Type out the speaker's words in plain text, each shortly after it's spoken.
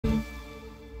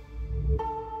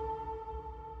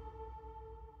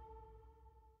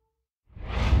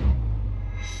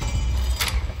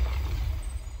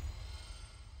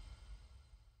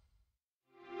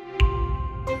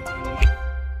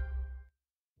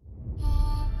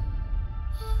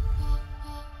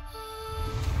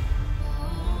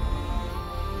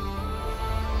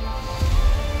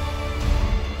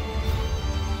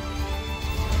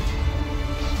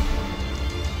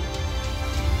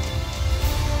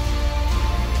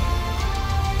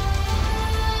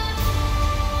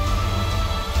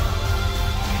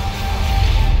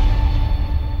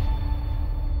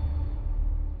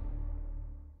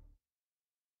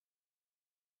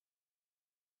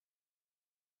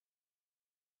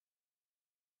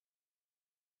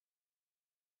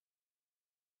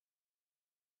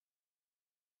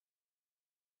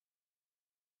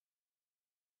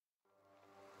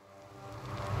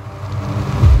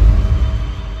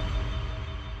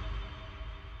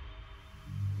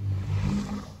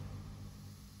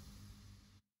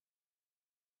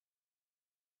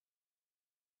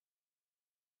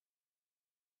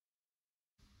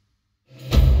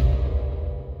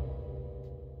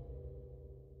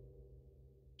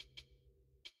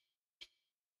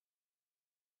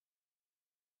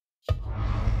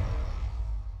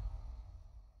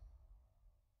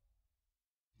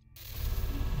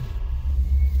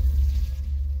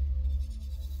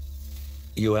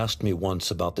You asked me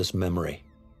once about this memory.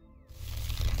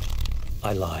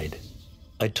 I lied.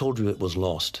 I told you it was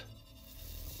lost.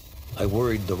 I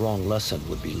worried the wrong lesson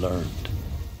would be learned.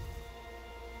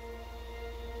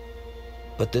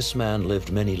 But this man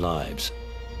lived many lives,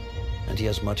 and he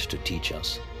has much to teach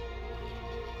us.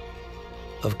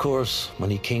 Of course, when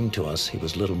he came to us, he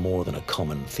was little more than a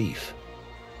common thief,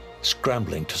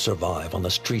 scrambling to survive on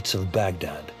the streets of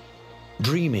Baghdad,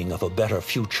 dreaming of a better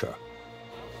future.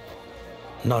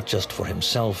 Not just for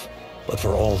himself, but for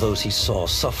all those he saw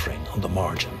suffering on the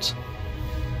margins.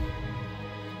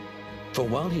 For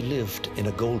while he lived in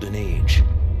a golden age,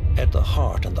 at the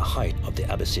heart and the height of the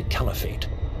Abbasid Caliphate,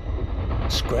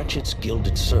 scratch its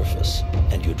gilded surface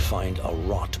and you'd find a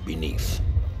rot beneath.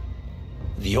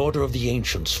 The Order of the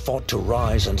Ancients fought to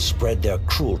rise and spread their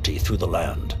cruelty through the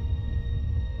land.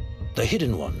 The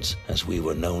Hidden Ones, as we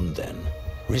were known then,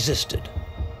 resisted,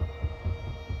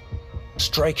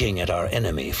 striking at our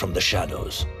enemy from the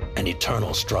shadows, an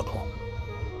eternal struggle.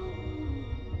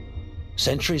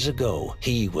 Centuries ago,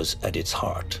 he was at its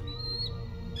heart,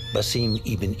 Basim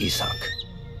ibn Ishaq.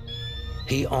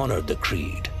 He honored the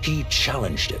creed, he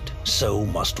challenged it, so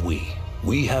must we.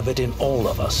 We have it in all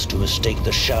of us to mistake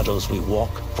the shadows we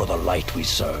walk for the light we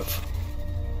serve.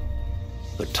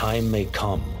 The time may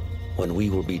come when we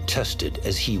will be tested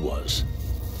as he was.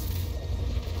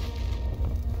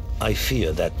 I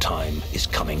fear that time is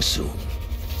coming soon.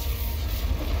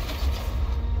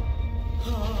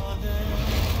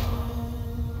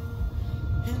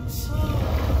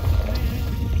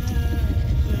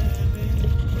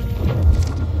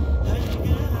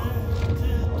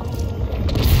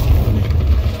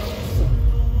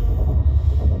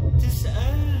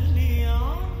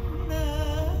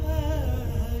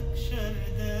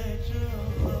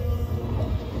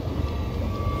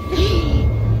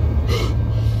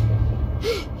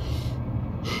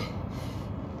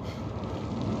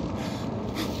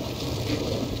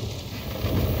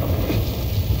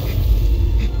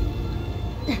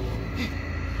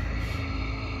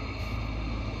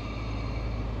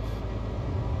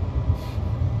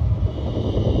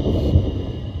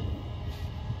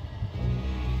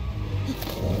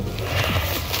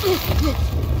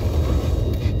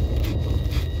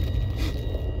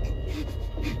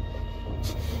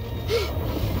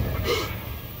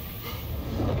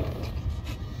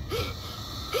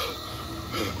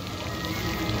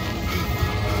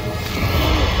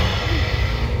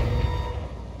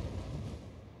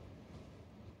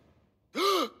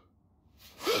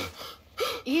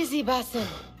 Easy, Basim.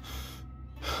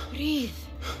 Breathe.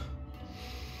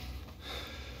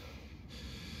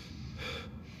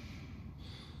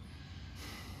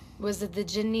 Was it the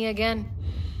Jinni again?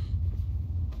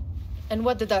 And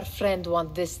what did our friend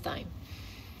want this time?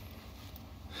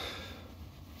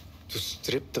 To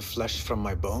strip the flesh from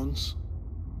my bones?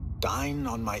 Dine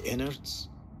on my innards?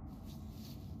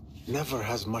 Never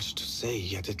has much to say,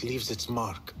 yet it leaves its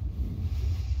mark.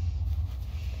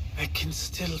 I can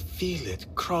still feel it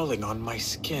crawling on my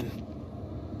skin.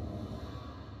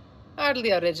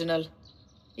 Hardly original.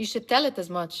 You should tell it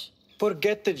as much.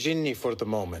 Forget the Jinni for the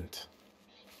moment.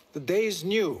 The day is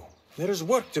new. There is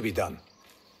work to be done.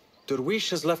 Derwish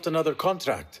has left another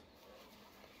contract.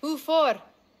 Who for?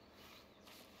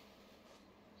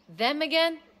 Them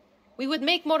again? We would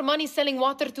make more money selling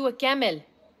water to a camel.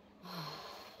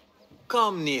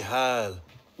 Come, Nihal.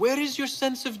 Where is your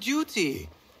sense of duty?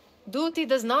 Duty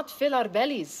does not fill our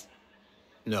bellies.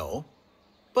 No,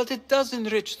 but it does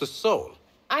enrich the soul.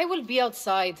 I will be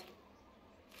outside.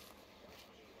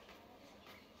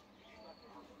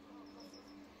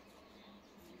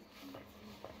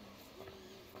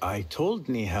 I told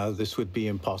Nihal this would be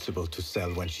impossible to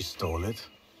sell when she stole it,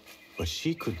 but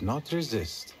she could not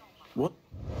resist. What?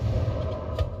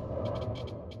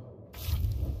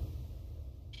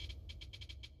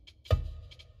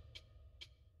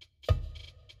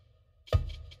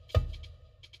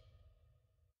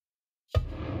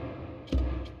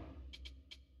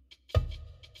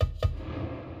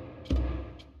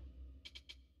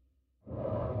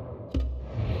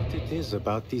 What it is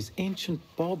about these ancient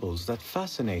baubles that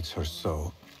fascinates her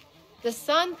so? The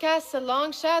sun casts a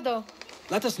long shadow.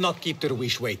 Let us not keep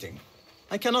Derwish waiting.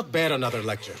 I cannot bear another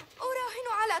lecture.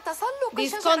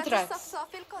 These contracts.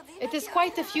 It is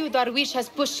quite a few Darwish has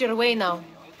pushed your way now.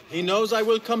 He knows I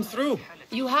will come through.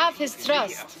 You have his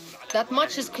trust. That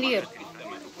much is clear.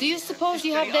 Do you suppose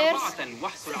you have theirs?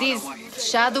 These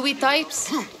shadowy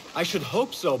types? I should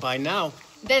hope so by now.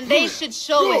 Then they should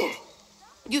show it.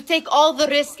 You take all the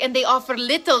risk and they offer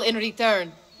little in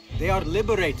return. They are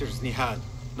liberators, Nihal,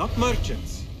 not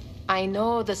merchants. I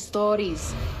know the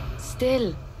stories.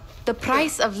 Still, The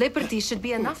price of liberty should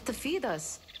be enough to feed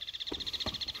us.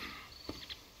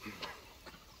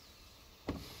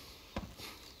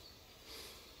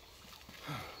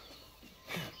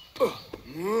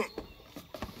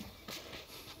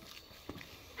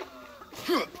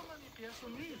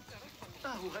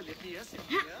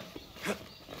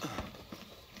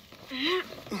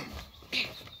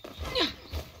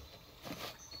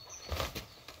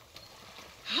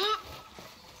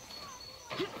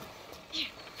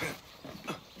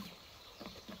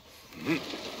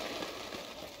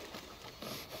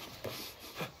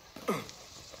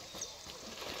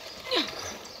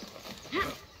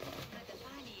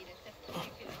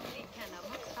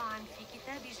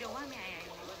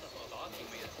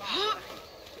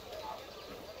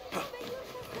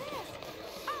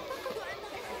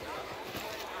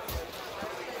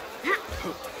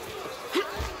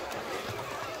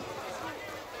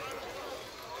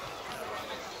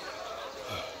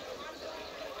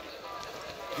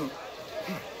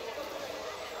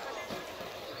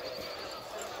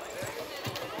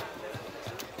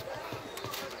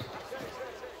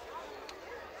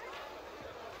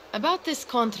 About this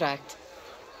contract,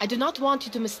 I do not want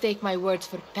you to mistake my words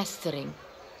for pestering.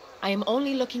 I am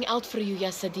only looking out for you, ya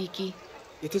Sadiki.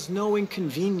 It is no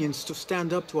inconvenience to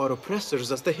stand up to our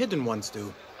oppressors as the Hidden Ones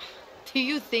do. Do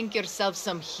you think yourself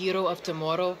some hero of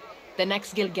tomorrow? The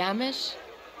next Gilgamesh?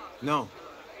 No.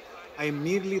 I am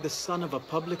merely the son of a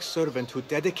public servant who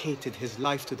dedicated his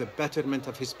life to the betterment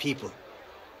of his people.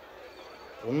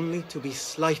 Only to be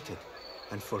slighted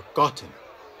and forgotten.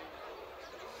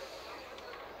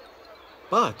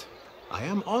 But I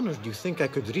am honored you think I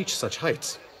could reach such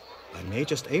heights. I may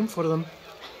just aim for them.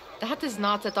 That is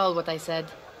not at all what I said.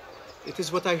 It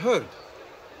is what I heard.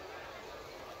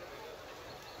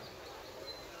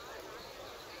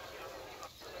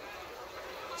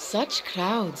 Such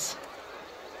crowds.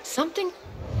 Something...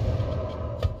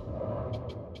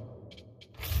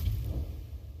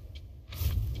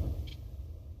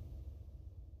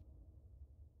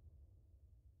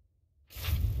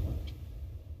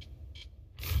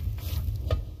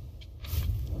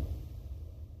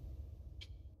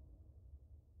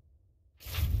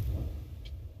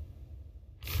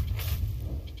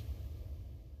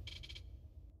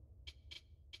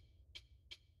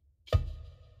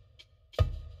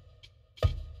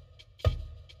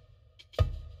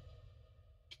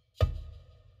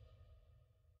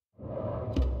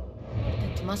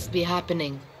 must be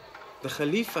happening. The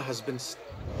Khalifa has been...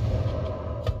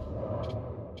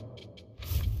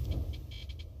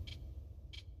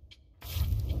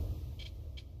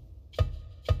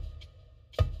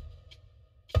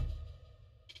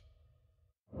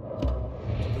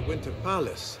 the Winter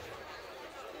Palace.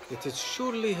 It is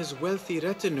surely his wealthy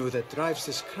retinue that drives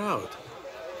this crowd.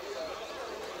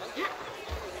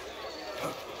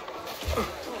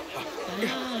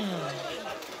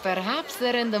 Perhaps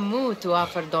they're in the mood to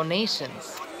offer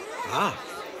donations. Ah,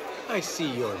 I see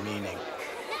your meaning.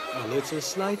 A little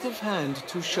sleight of hand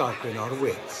to sharpen our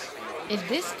wits. If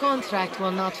this contract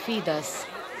will not feed us,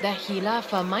 the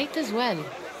Khilafa might as well.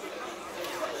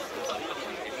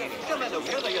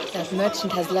 That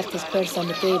merchant has left his purse on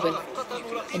the table.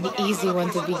 An easy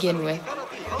one to begin with.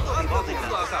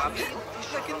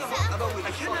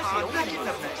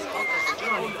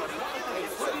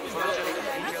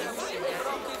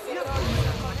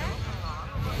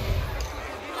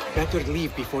 Better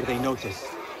leave before they notice.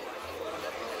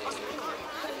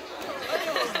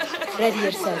 Ready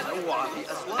yourself.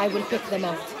 I will pick them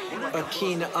out. A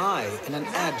keen eye and an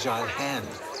agile hand.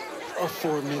 A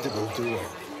formidable duo.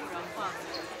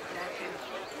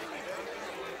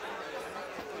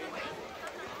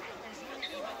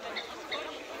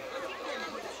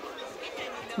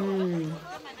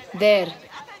 There.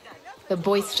 The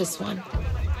boisterous one.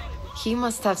 He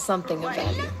must have something of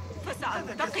value.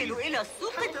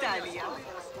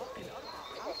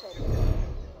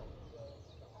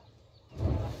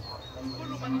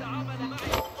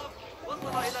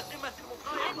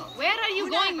 Where are you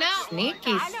going now?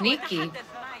 Sneaky, sneaky.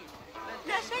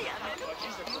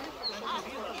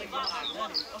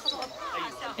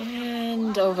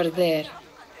 And over there,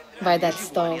 by that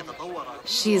stall,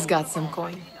 she's got some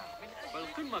coin.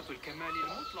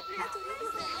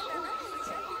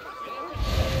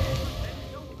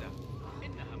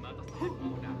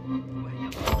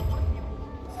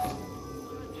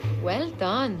 Well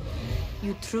done.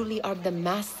 You truly are the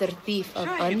master thief of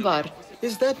Anbar.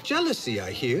 Is that jealousy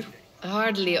I hear?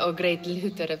 Hardly, O great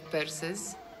looter of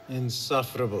purses.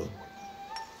 Insufferable.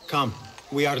 Come,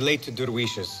 we are late to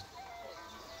Derwishes.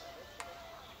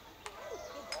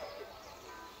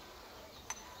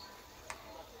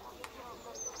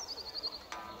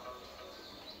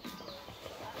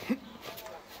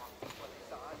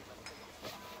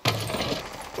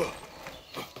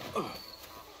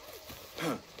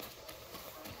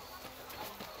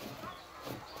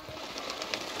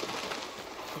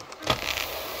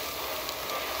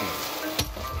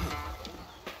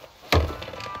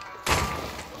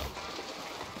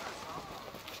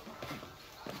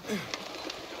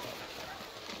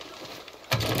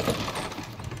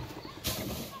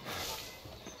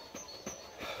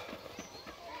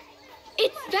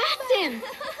 Basim!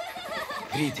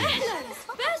 Greetings.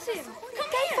 باسم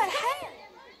كيف الحال؟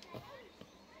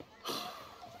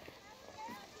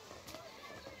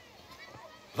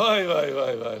 Why.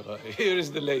 Here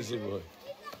is the lazy boy.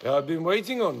 I've been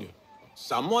waiting on you.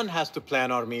 Someone has to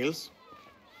plan our meals.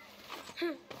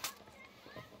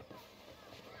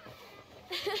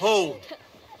 Hold.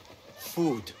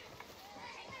 Food.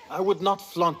 I would not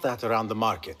flaunt that around the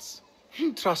markets.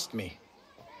 Trust me.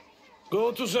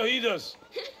 Go to Saida's.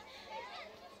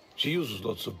 She uses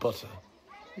lots of butter.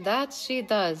 That she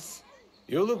does.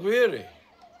 You look weary.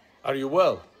 Are you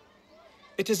well?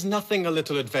 It is nothing a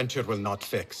little adventure will not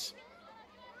fix.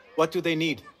 What do they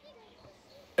need?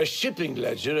 A shipping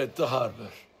ledger at the harbor.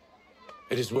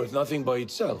 It is worth nothing by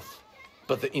itself,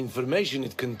 but the information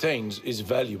it contains is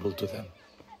valuable to them.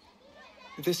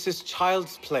 This is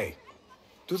child's play.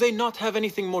 Do they not have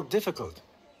anything more difficult?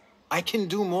 I can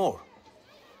do more.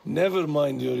 Never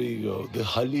mind your ego. The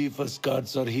Khalifa's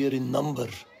guards are here in number,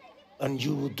 and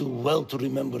you would do well to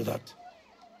remember that.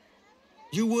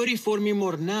 You worry for me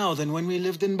more now than when we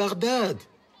lived in Baghdad.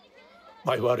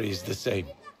 My worry is the same.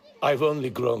 I've only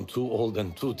grown too old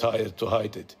and too tired to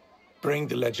hide it. Bring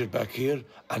the ledger back here,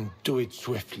 and do it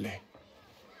swiftly.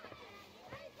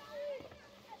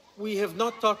 We have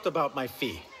not talked about my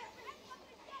fee.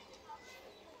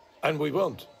 And we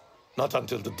won't. Not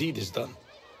until the deed is done.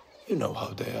 You know how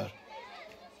they are.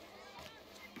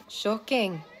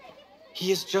 Shocking.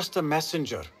 He is just a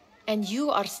messenger. And you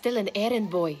are still an errand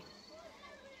boy.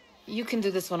 You can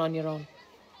do this one on your own.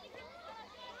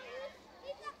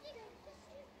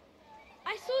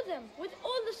 I saw them with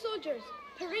all the soldiers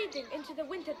parading into the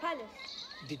Winter Palace.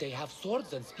 Did they have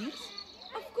swords and spears?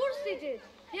 Of course they did.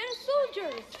 They are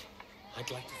soldiers. I'd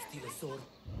like to steal a sword.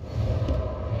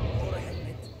 Or a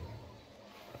helmet.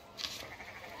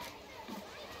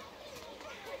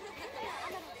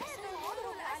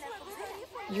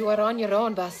 You are on your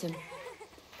own, Basim.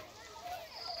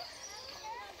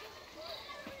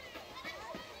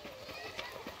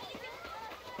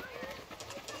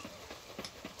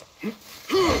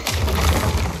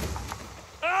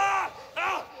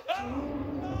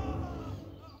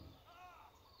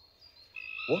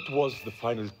 What was the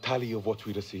final tally of what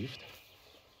we received?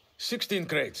 16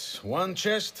 crates, 1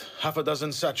 chest, half a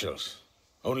dozen satchels.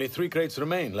 Only 3 crates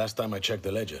remain last time I checked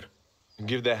the ledger.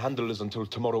 Give their handlers until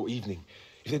tomorrow evening.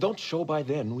 If they don't show by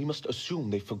then, we must assume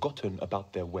they've forgotten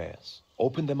about their wares.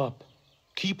 Open them up.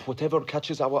 Keep whatever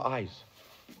catches our eyes.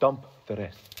 Dump the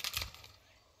rest.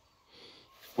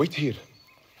 Wait here.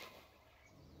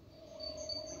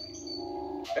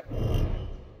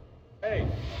 Hey!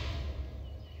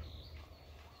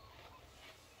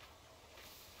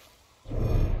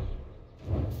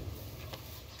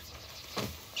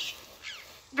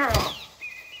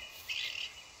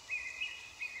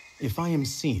 If I am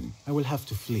seen, I will have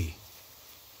to flee.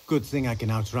 Good thing I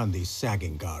can outrun these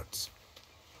sagging guards.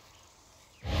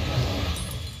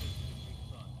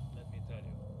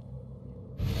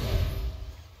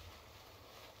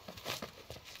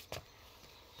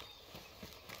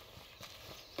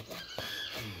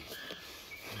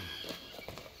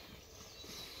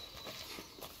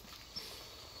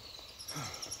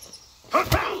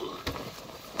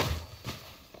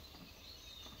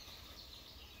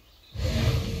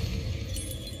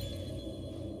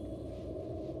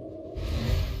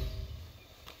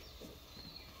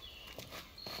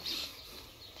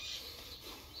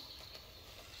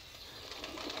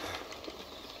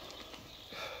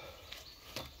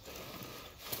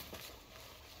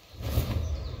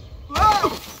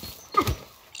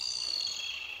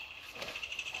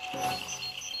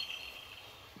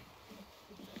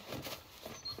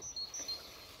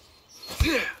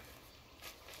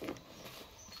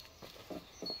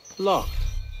 Locked.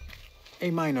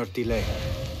 A minor delay.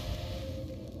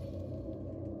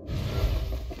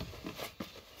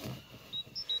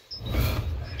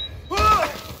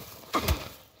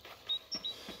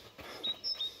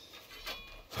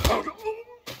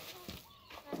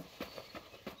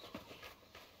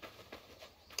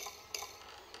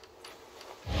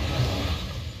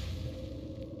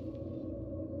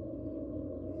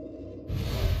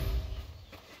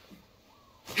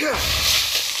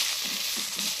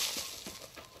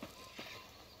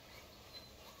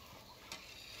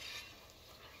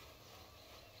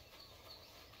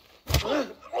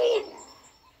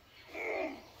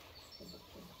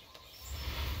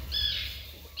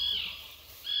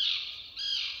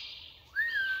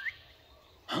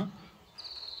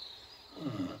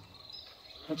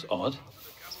 That's odd.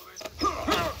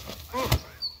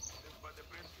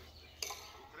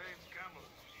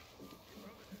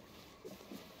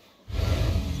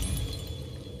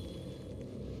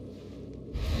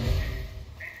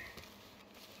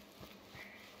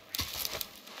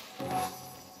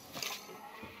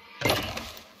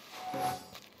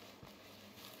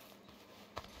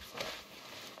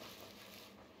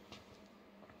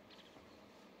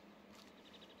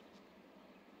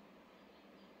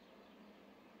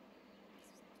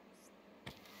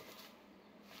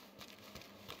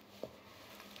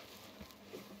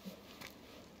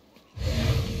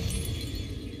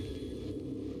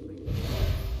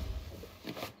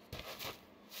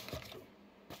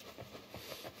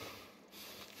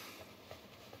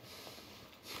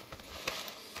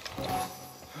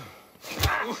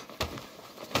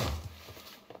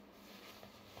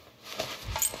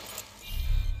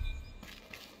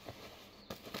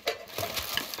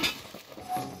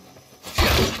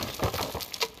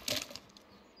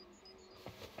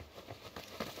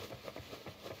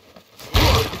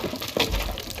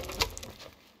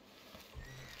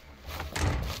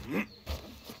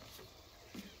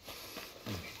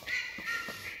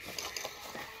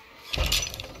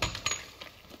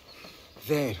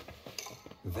 There.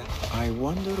 I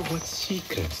wonder what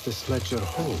secrets this ledger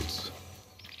holds.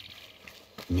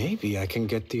 Maybe I can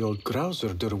get the old grouser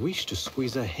Derwish to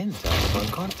squeeze a hint out of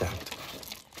our contact.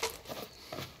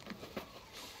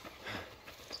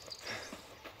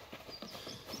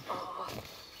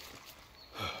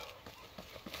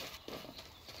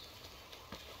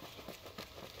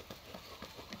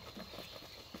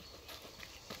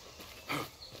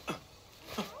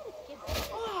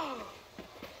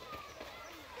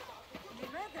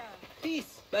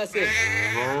 باسم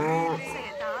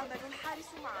سيتعامل الحارس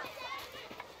معك.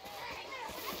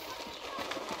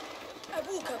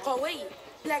 أبوك قوي،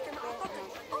 لكن أعتقد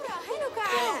أراهنك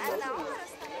على أن عمر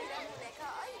استمر هناك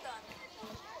أيضا.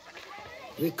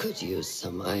 We could use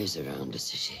some eyes around the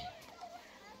city.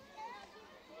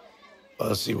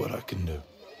 I'll see what I can do.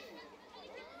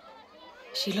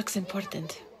 She looks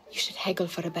important. You should haggle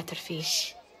for a better fee.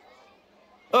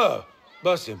 Ah,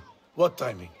 Basim, what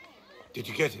timing? Did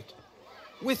you get it?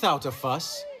 Without a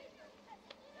fuss.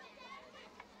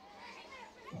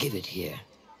 Give it here.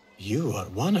 You are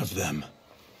one of them.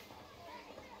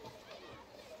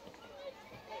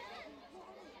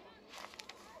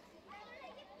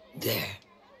 There.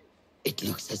 It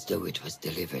looks as though it was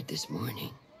delivered this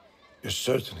morning. You're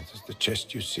certain it is the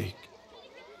chest you seek?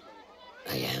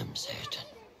 I am certain.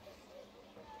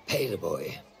 Pay the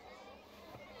boy.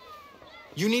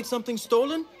 You need something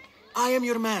stolen? I am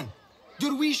your man.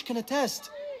 Derwish can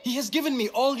attest. He has given me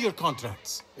all your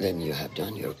contracts. Then you have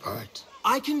done your part.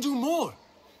 I can do more.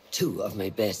 2 of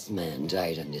my best men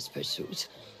died on this pursuit.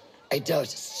 I doubt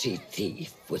a street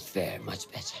thief would fare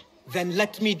much better. Then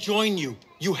let me join you.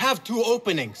 You have 2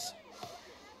 openings.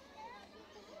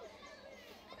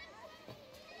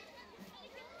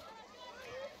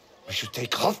 We should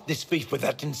take half this thief with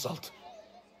that insult.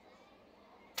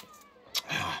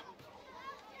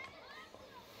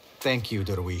 Thank you,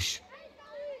 Derwish.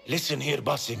 Listen here,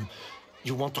 Basim.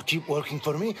 You want to keep working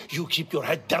for me? You keep your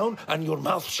head down and your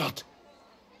mouth shut.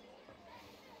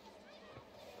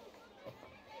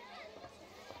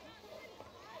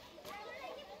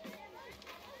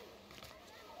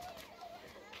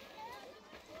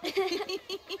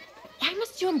 Why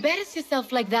must you embarrass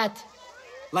yourself like that?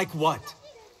 Like what?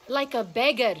 Like a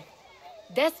beggar.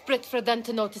 Desperate for them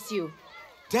to notice you.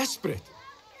 Desperate?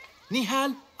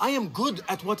 Nihal, I am good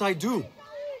at what I do.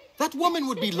 That woman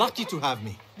would be lucky to have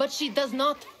me. But she does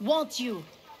not want you.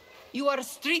 You are a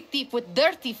street thief with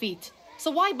dirty feet. So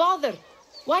why bother?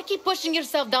 Why keep pushing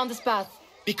yourself down this path?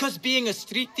 Because being a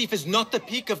street thief is not the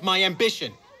peak of my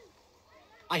ambition.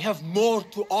 I have more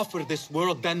to offer this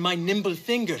world than my nimble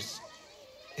fingers.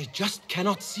 They just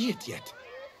cannot see it yet.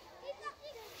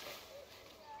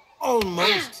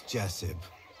 Almost, Jasib.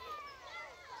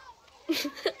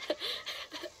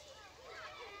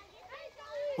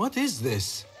 What is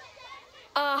this?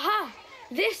 Aha!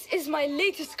 This is my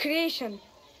latest creation.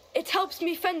 It helps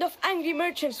me fend off angry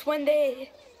merchants when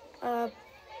they...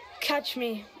 catch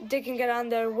me digging around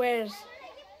their wares.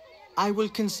 I will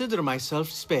consider myself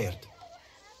spared.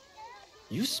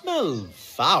 You smell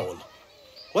foul.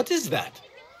 What is that?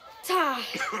 Tah!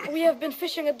 We have been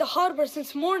fishing at the harbor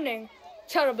since morning.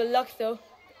 Terrible luck, though.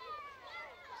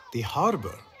 The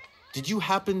harbor? Did you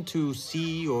happen to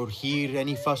see or hear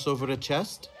any fuss over a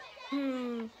chest?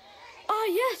 Ah,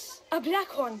 yes, a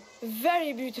black one.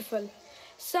 Very beautiful.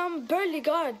 Some burly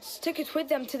guards took it with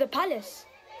them to the palace.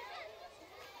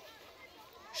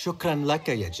 Shukran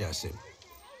laka, ya Jasib.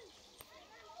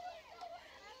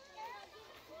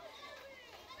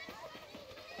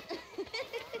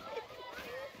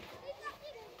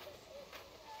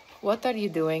 What are you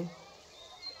doing?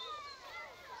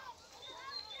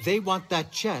 They want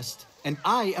that chest, and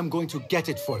I am going to get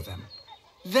it for them.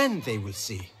 Then they will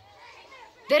see.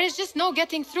 There is just no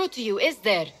getting through to you, is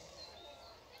there?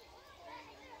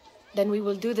 Then we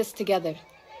will do this together.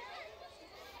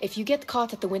 If you get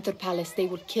caught at the Winter Palace, they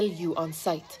will kill you on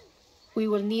sight. We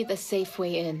will need a safe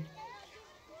way in.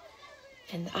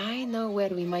 And I know where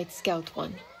we might scout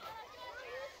one.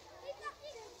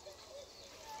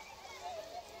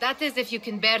 That is if you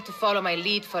can bear to follow my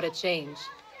lead for a change.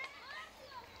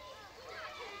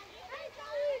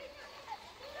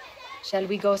 Shall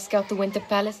we go scout the Winter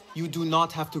Palace? You do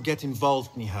not have to get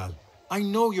involved, Nihal. I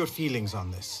know your feelings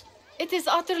on this. It is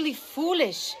utterly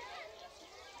foolish.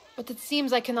 But it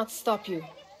seems I cannot stop you.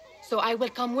 So I will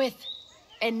come with,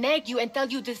 and nag you until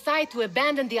you decide to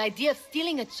abandon the idea of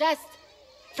stealing a chest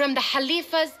from the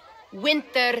Khalifa's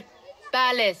Winter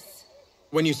Palace.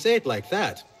 When you say it like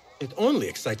that, it only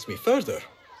excites me further.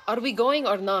 Are we going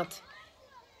or not?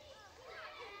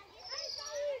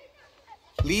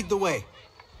 Lead the way.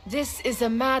 This is a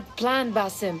mad plan,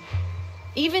 Basim.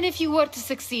 Even if you were to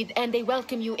succeed and they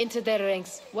welcome you into their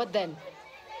ranks, what then?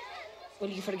 Will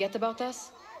you forget about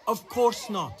us? Of course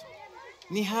not.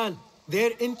 Nihal,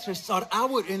 their interests are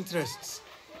our interests.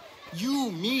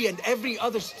 You, me, and every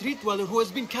other street dweller who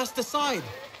has been cast aside.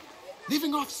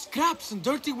 Living off scraps and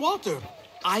dirty water.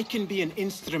 I can be an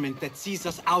instrument that sees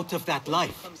us out of that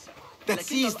life. That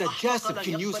sees that Jasip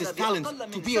can use his talents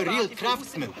to be a real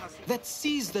craftsman. That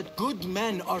sees that good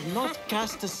men are not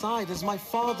cast aside as my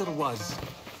father was.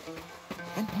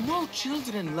 And no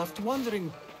children left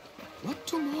wondering what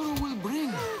tomorrow will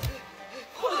bring.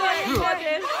 I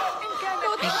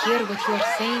hear what you are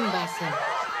saying, Basim.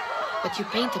 But you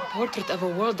paint a portrait of a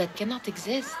world that cannot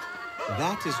exist.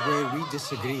 That is where we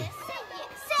disagree.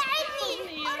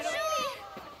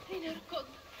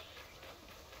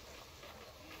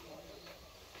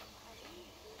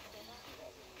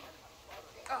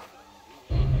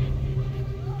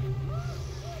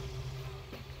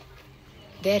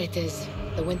 There it is,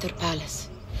 the Winter Palace.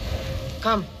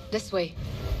 Come, this way.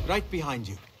 Right behind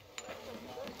you.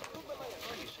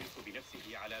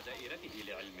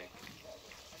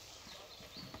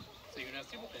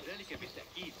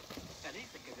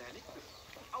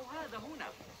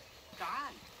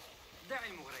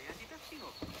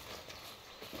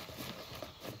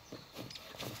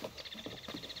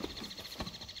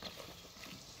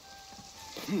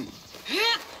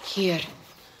 Here.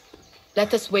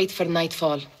 Let us wait for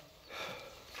nightfall.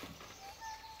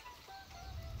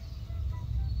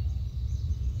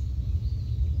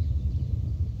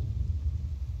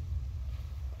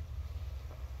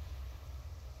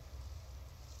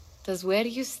 Does where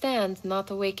you stand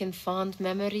not awaken fond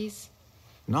memories?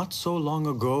 Not so long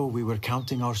ago, we were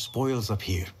counting our spoils up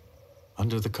here,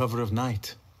 under the cover of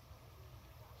night.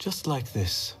 Just like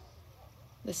this.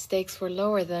 The stakes were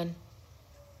lower then.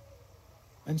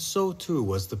 And so too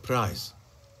was the prize.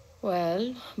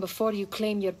 Well, before you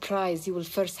claim your prize, you will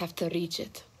first have to reach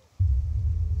it.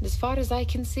 As far as I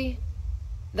can see,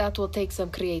 that will take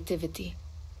some creativity.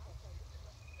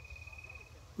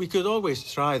 We could always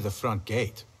try the front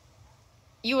gate.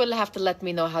 You will have to let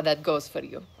me know how that goes for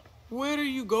you. Where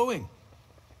are you going?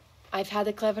 I've had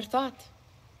a clever thought.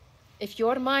 If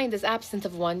your mind is absent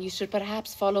of one, you should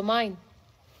perhaps follow mine.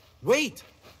 Wait!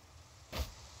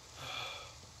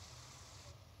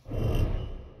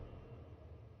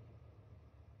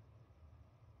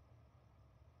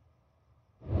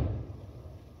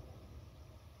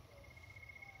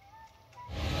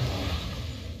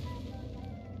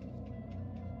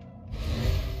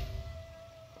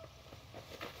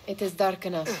 It is dark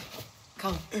enough.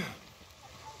 Come.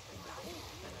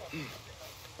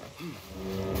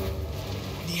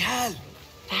 Nihal!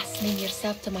 Fastening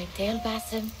yourself to my tail,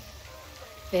 Basim.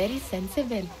 Very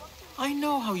sensible. I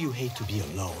know how you hate to be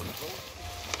alone.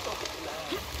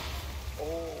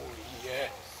 Oh,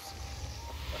 yes.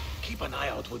 Keep an eye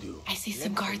out, would you? I see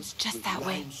some guards just that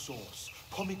way. Lime sauce,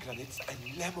 pomegranates,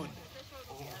 and lemon.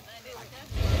 Oh,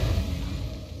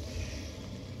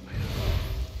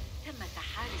 تم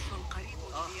تحالف قريب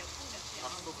ليكون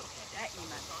الصبر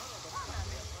دائما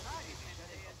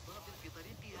في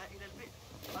طريقها إلى البيت.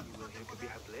 Here could be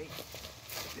her blade.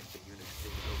 If the units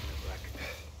didn't open it back.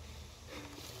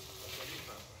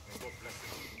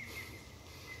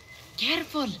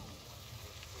 Careful!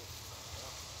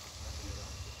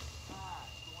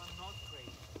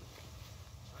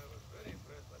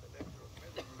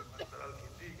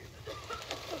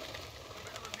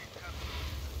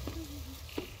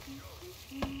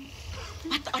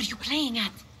 What are you playing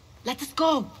at? Let us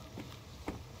go!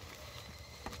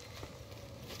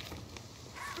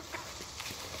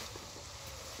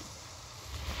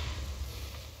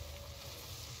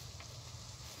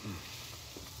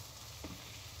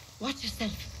 Watch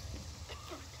yourself.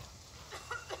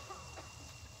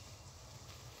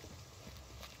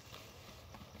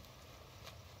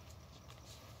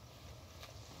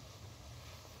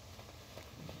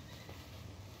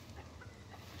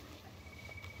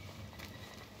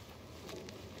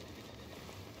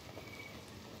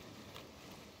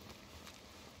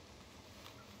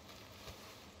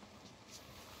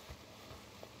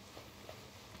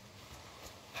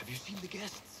 Have you seen the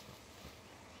guests?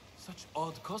 Such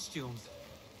odd costumes.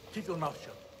 Keep your mouth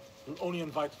shut. You'll only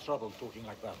invite trouble talking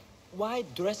like that. Why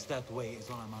dress that way is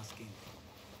what I'm asking.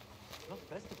 Not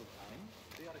festival time.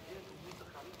 They are here to meet the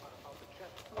Khalifa about the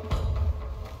chest.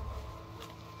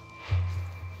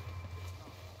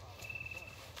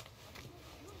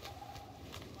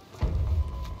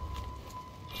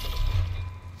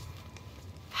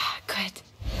 Good.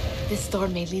 This door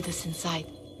may lead us inside.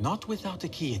 Not without a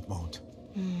key, it won't.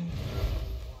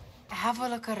 Have a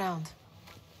look around.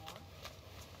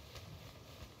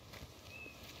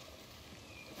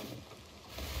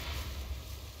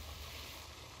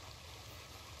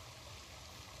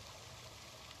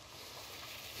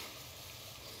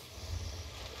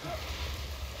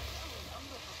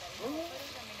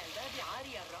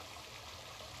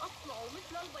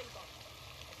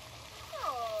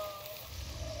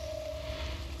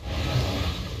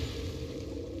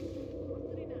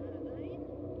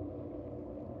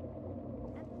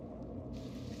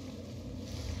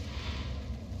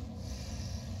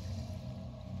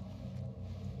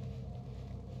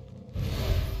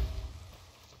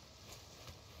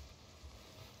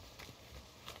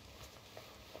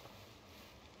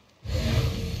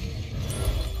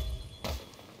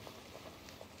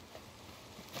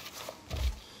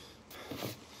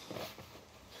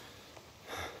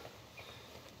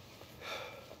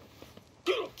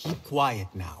 Keep quiet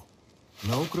now.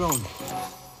 No groaning.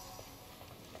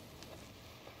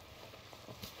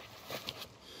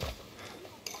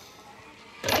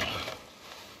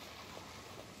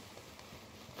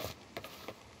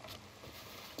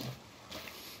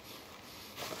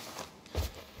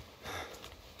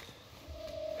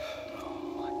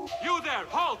 You there,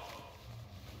 halt!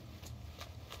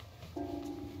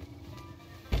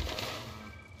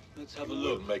 Let's have a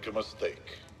look. Make a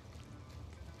mistake.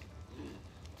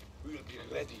 We'll be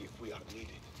ready if we are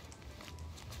needed.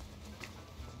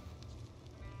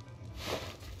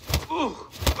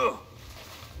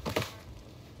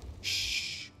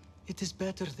 Shh. It is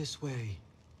better this way.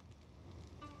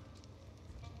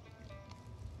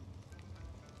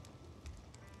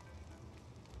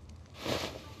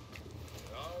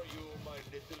 How are you, my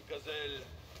little gazelle?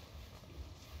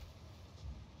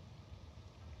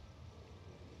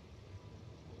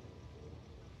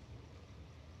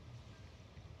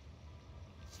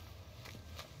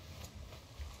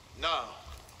 Now,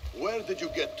 where did you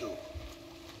get to?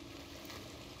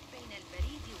 بين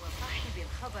البريد وصاحب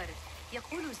الخبر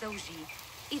يقول زوجي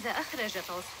إذا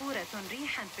أخرجت عصفورة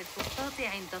ريحا في الفسطاط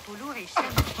عند طلوع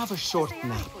الشمس Have a short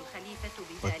nap,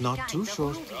 but not too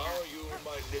short. How are you,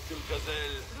 my little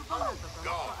gazelle?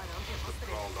 Go!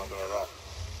 Crawled under a rock.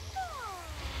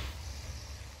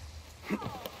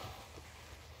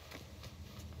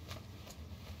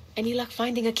 Any luck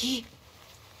finding a key?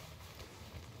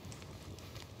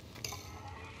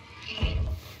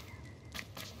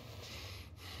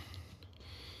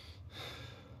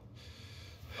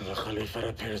 The Khalifa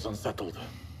appears unsettled.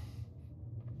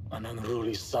 An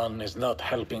unruly son is not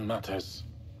helping matters.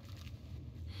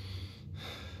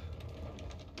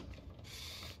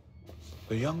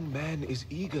 The young man is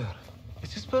eager.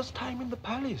 It's his first time in the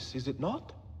palace, is it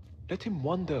not? Let him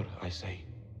wander, I say.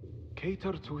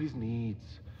 Cater to his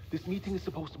needs. This meeting is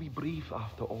supposed to be brief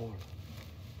after all.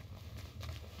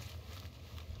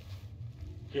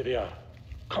 Here they are.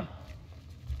 Come.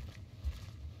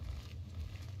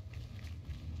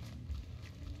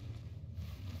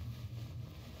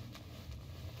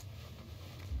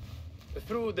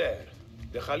 Through there.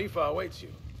 The Khalifa awaits you.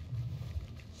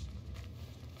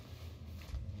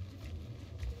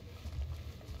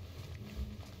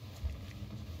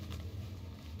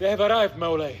 They have arrived,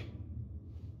 Mawlay.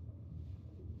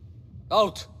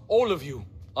 Out, all of you.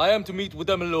 I am to meet with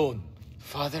them alone.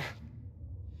 Father,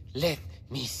 let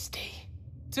me stay.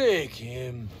 Take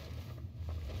him.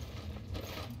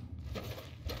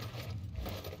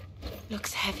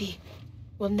 Looks heavy.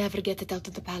 We'll never get it out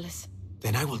of the palace.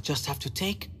 Then I will just have to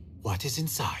take what is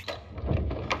inside.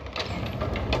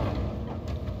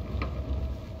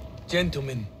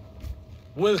 Gentlemen,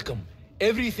 welcome.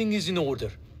 Everything is in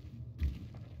order.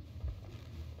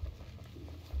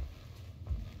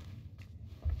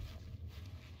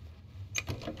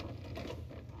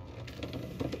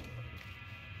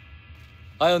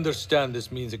 I understand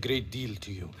this means a great deal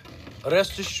to you.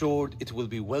 Rest assured, it will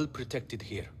be well protected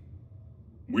here.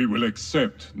 We will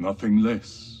accept nothing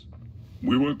less.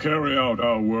 We will carry out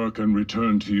our work and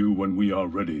return to you when we are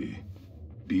ready.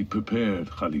 Be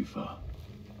prepared, Khalifa.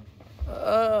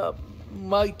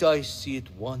 Might I see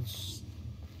it once?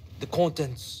 The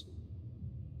contents.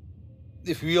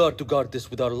 If we are to guard this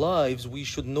with our lives, we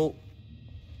should know...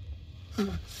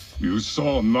 You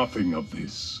saw nothing of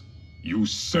this. You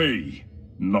say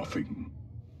nothing.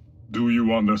 Do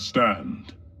you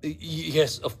understand?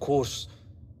 Yes, of course.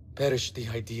 Perish the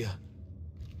idea.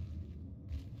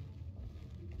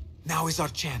 Now is our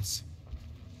chance.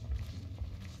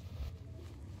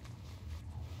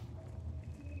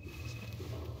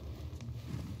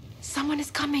 Someone is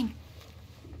coming.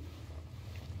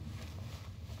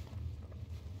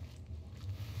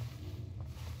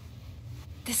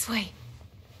 This way.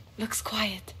 Looks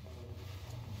quiet.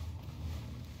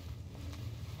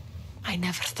 I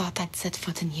never thought I'd set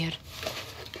foot in here.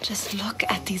 Just look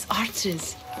at these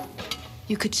arches.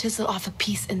 You could chisel off a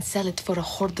piece and sell it for a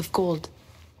hoard of gold.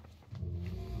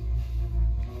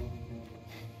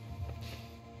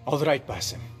 All right,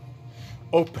 Basim.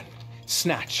 Open,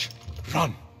 snatch,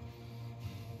 run.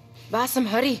 Basim,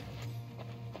 hurry.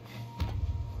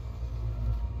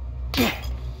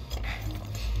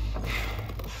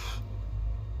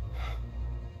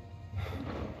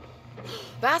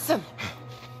 Basim!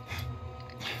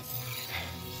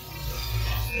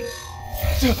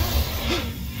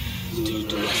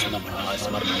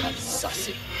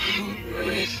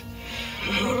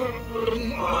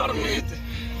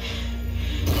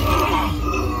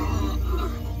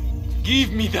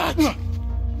 Give me that!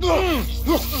 No!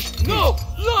 No!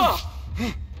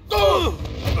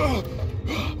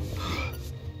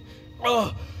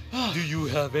 Do you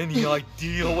have any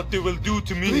idea what they will do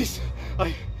to me? Please,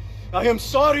 I am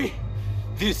sorry.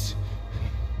 This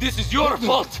is your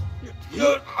fault.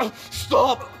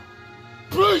 Stop!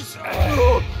 Please!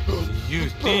 You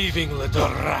thieving little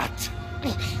rat.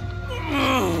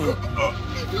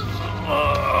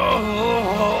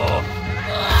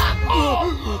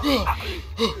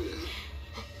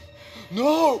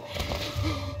 No!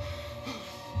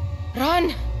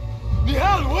 Run!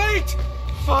 Nihal, wait!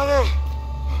 Father!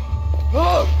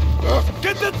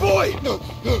 Get that boy!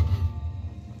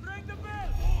 Ring the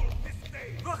bell!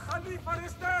 The Khalifa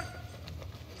is dead!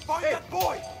 Find that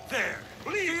boy! There!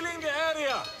 Please! Healing the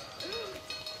area!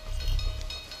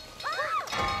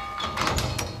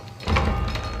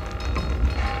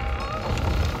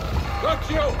 Got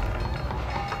you!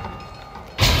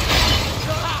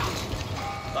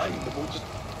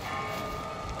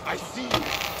 I see you.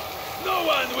 No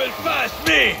one will pass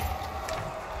me!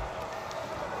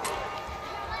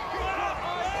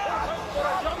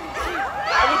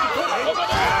 Over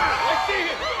there! I see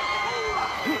him!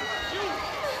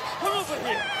 Come over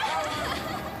here!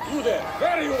 You there!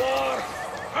 There you are!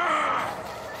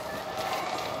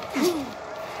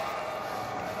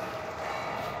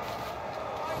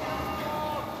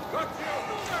 Got you!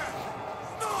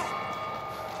 Stop!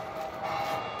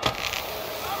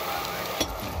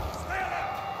 Stay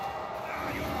there!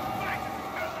 You fight!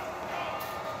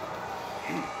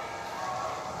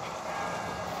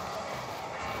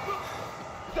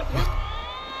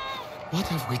 What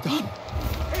have we done?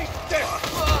 Hey, there!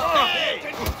 Hey!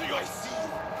 Attention to your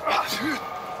seat!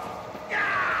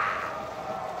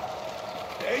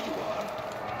 There you are!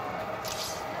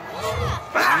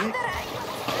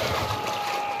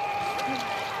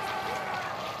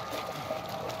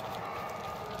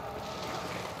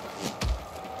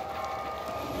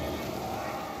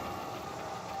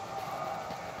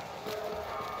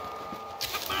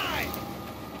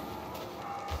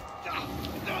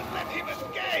 Don't let him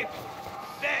escape!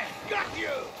 There, got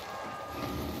you!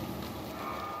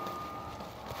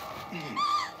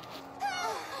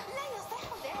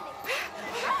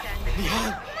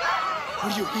 Nihal!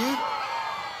 Are you here?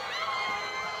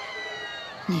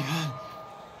 Nihal,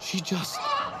 she just...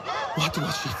 What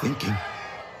was she thinking?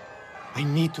 I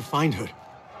need to find her.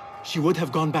 She would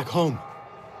have gone back home.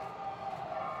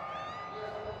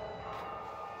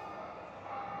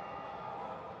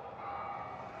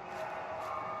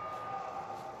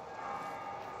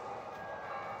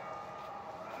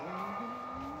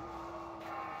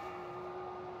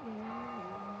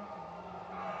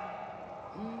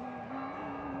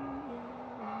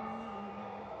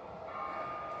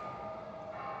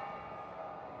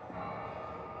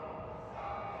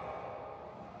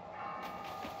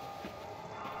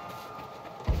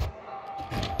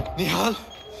 Nihal?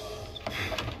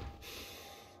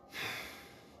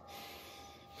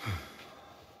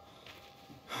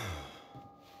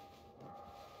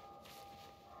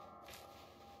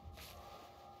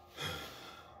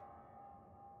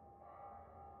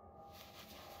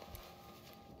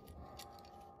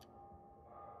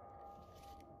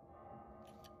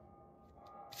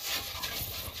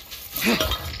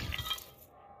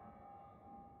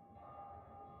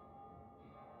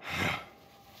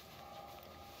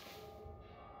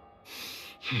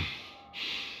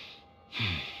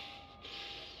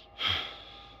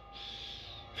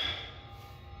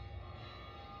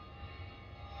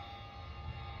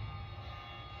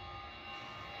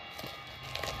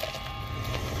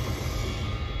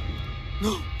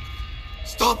 No!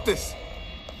 Stop this!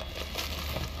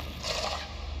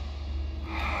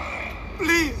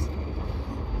 Please!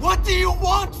 What do you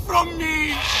want from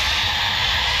me?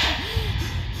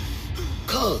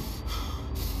 Calm.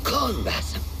 Calm,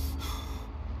 Basim.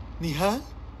 Nihal?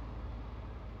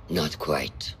 Not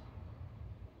quite.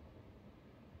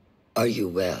 Are you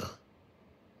well?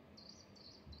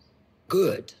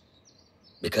 Good.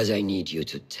 Because I need you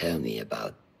to tell me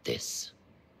about this.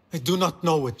 I do not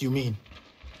know what you mean.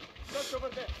 Look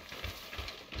over there.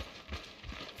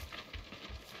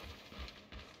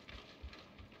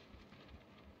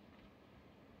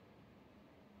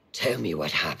 Tell me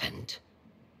what happened.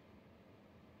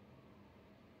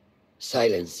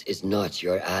 Silence is not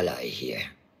your ally here.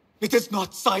 It is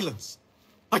not silence.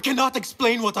 I cannot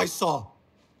explain what I saw.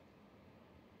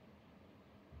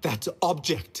 That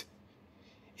object.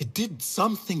 It did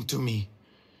something to me.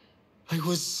 I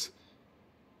was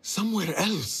somewhere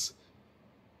else.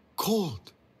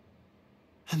 Cold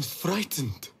and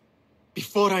frightened.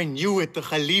 Before I knew it, the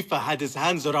Khalifa had his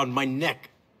hands around my neck.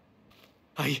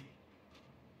 It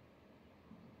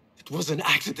was an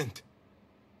accident.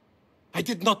 I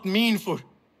did not mean for...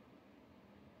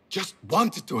 just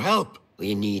wanted to help.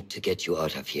 We need to get you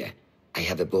out of here. I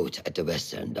have a boat at the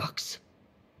western docks.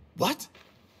 What?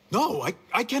 No,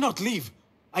 I cannot leave.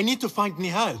 I need to find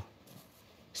Nihal.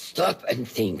 Stop and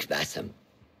think, Basim.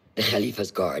 The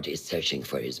Khalifa's guard is searching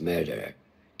for his murderer,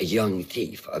 a young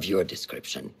thief of your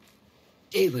description.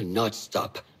 They will not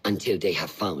stop until they have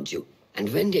found you. And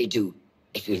when they do,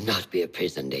 it will not be a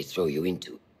prison they throw you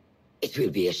into. It will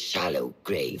be a shallow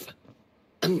grave.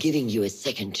 I'm giving you a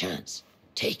second chance.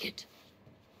 Take it.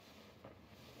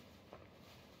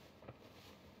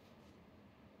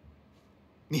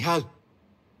 Nihal,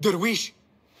 Derwish,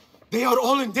 they are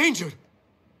all in danger.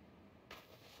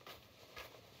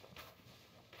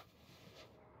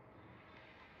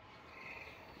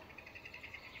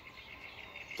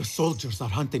 The soldiers are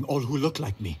hunting all who look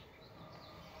like me.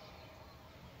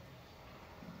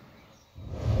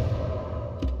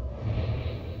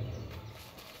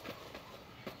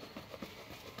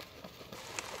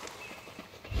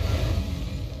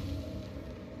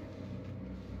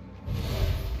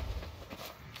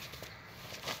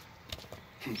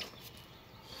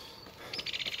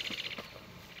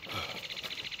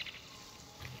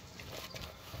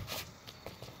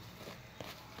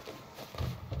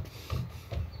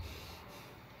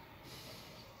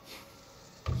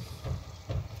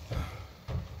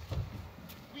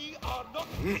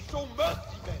 Show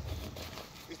mercy, then.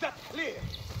 Is that clear?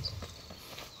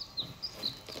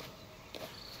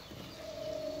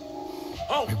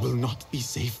 I will not be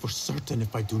safe for certain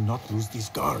if I do not lose these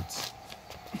guards.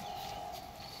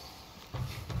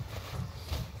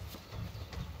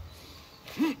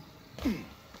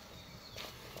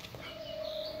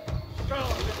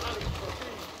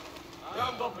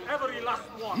 Round up every last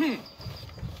one.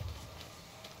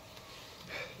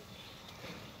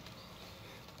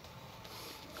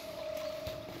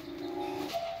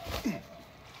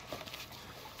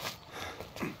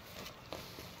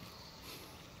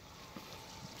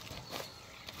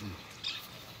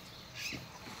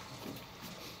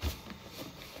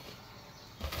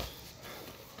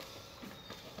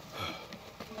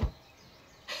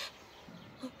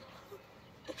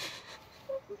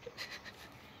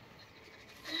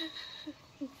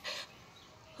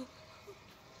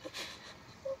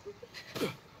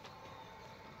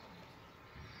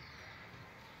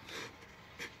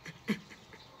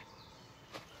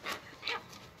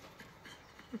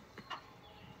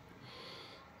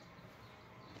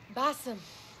 Basim.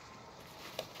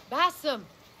 Basim!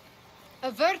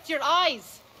 Avert your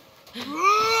eyes!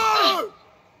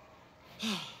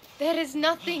 There is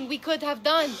nothing we could have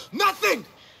done. Nothing!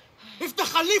 If the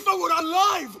Khalifa were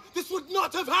alive, this would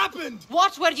not have happened!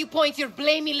 Watch where you point your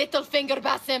blamey little finger,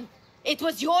 Basim. It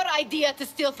was your idea to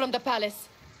steal from the palace.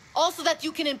 Also that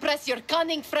you can impress your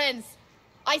cunning friends.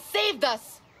 I saved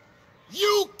us!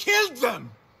 You killed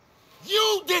them!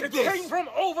 You did this! It came from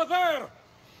over there!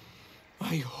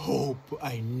 I hope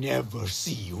I never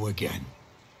see you again.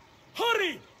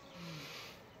 Hurry!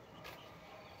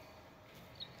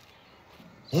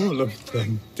 All of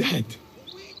them dead.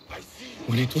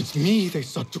 When it was me they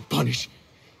sought to punish.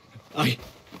 I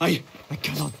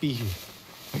cannot be here.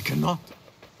 I cannot.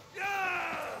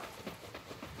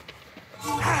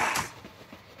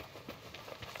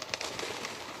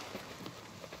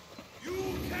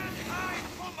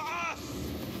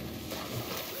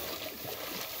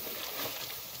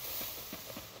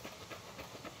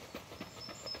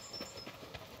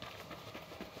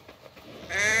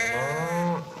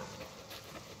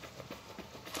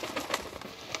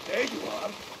 There you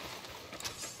are.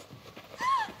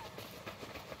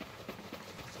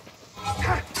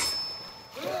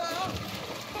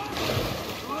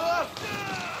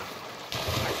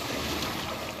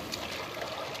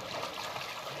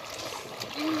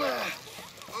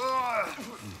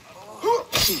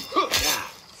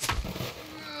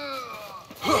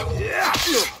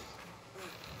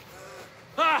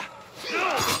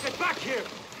 Get back here!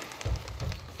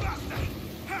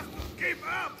 Keep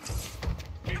up!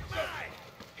 Keep back!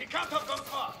 He can't have gone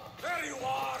far. There you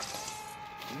are!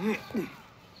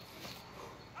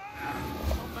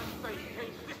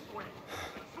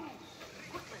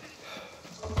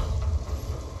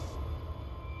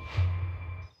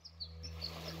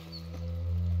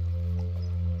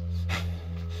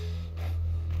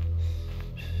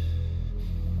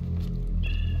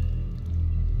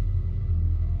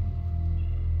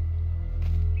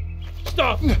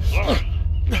 Stop!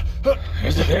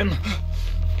 Is it him?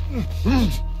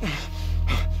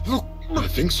 I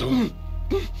think so.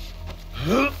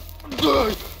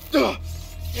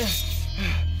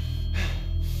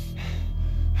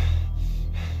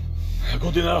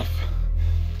 Good enough.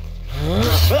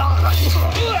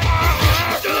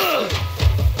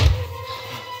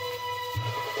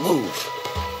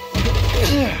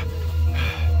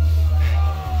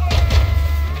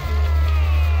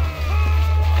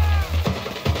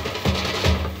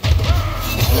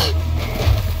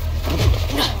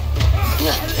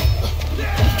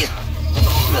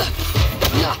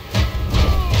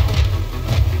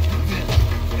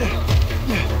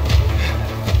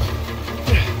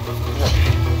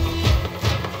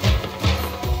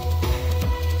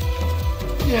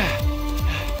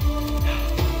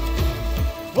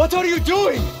 What are you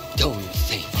doing? Don't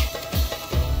think.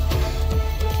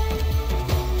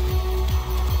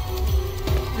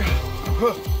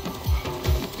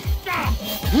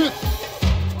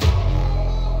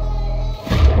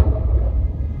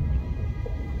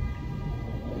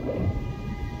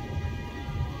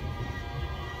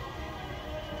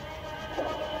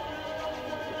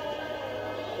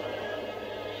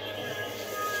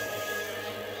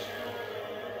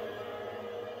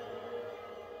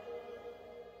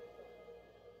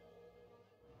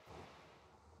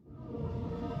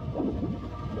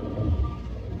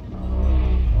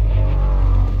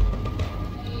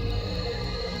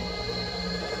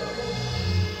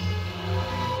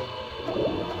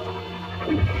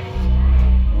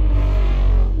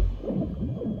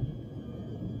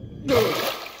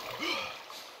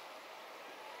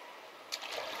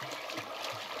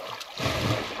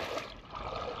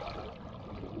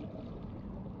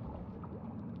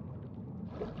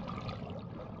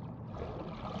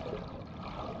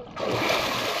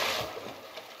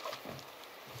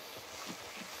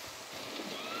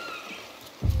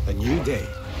 A new day,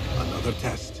 another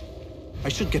test. I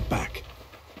should get back.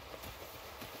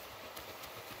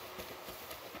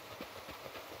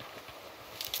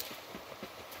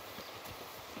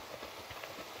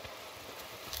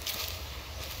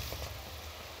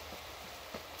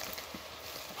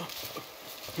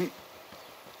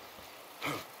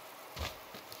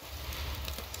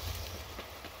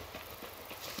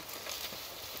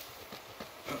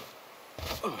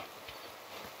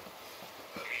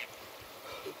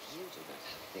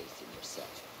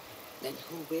 Then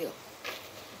who will?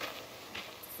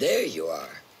 There you are.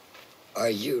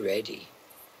 Are you ready?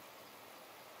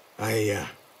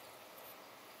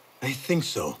 I think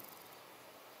so.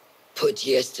 Put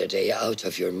yesterday out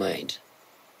of your mind.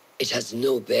 It has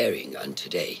no bearing on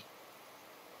today.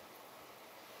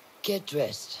 Get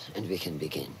dressed, and we can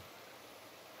begin.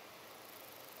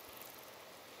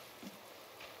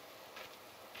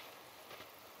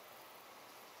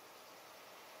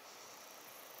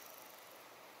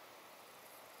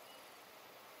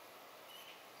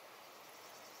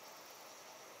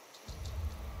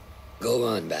 Go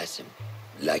on, Basim,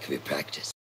 like we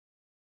practiced.